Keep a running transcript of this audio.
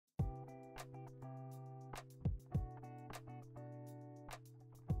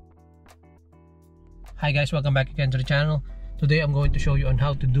Hi guys, welcome back again to the channel. Today I'm going to show you on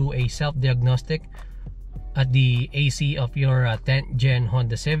how to do a self-diagnostic at the AC of your 10th gen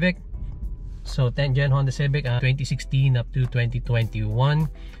Honda Civic. So 10th gen Honda Civic 2016 up to 2021.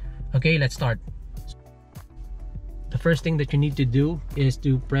 Okay, let's start. The first thing that you need to do is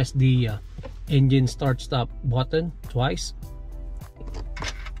to press the engine start stop button twice.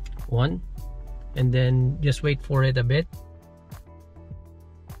 One, and then just wait for it a bit,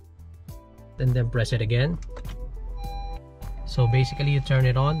 and then press it again. So basically you turn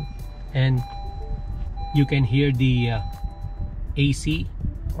it on and you can hear the AC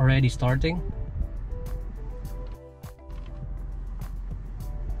already starting.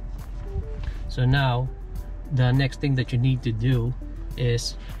 So now the next thing that you need to do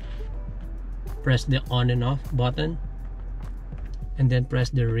is press the on and off button, and then press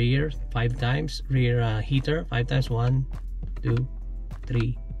the rear 5 times, rear heater 5 times. 1, 2,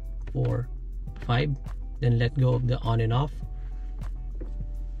 3, 4, 5. Then let go of the on and off.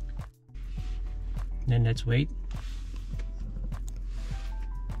 Then let's wait.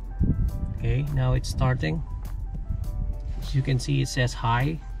 Okay, now it's starting. As you can see, it says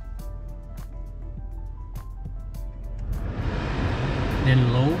high,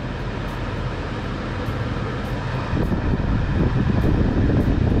 then low,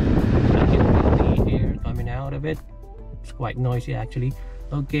 I can feel the air coming out of it. It's quite noisy actually.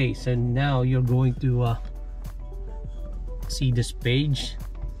 Okay, so now you're going to see this page.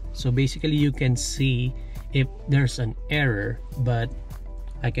 So basically you can see if there's an error, but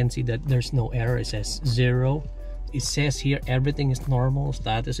I can see that there's no error. It says 0. It says here everything is normal,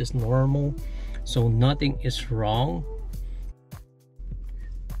 status is normal, so nothing is wrong.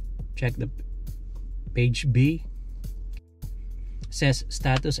 Check the page B. It says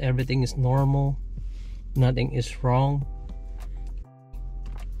status, everything is normal, nothing is wrong.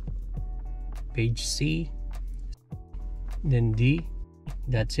 Page C, then D.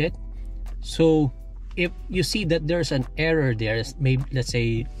 That's it. So if you see that there's an error there, maybe let's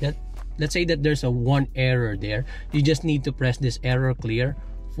say that there's a 1 error there, you just need to press this error clear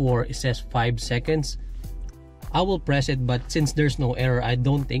for, it says 5 seconds. I will press it, but since there's no error, I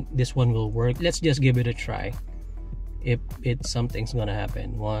don't think this one will work. Let's just give it a try. If something's gonna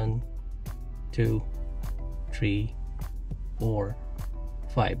happen. 1, 2, 3, 4,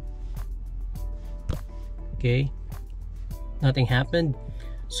 5. Okay, nothing happened.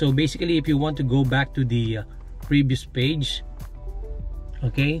 So basically if you want to go back to the previous page,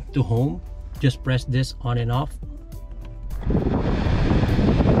 okay, to home, just press this on and off.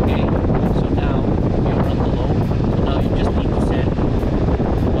 Okay, so now you're on the low. So now you just need to set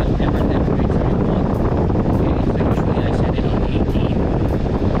whatever temperature you want. Okay, so usually I set it on 18.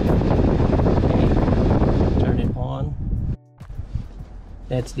 Okay, turn it on.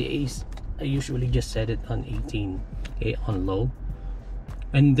 That's the AC. I usually just set it on 18, okay, on low.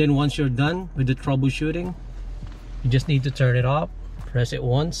 And then once you're done with the troubleshooting, you just need to turn it off, press it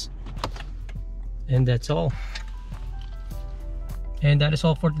once, and that's all. And that is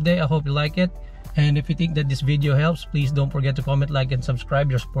all for today. I hope you like it, and if you think that this video helps, please don't forget to comment, like, and subscribe.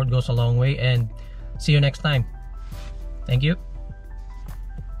 Your support goes a long way, and see you next time. Thank you.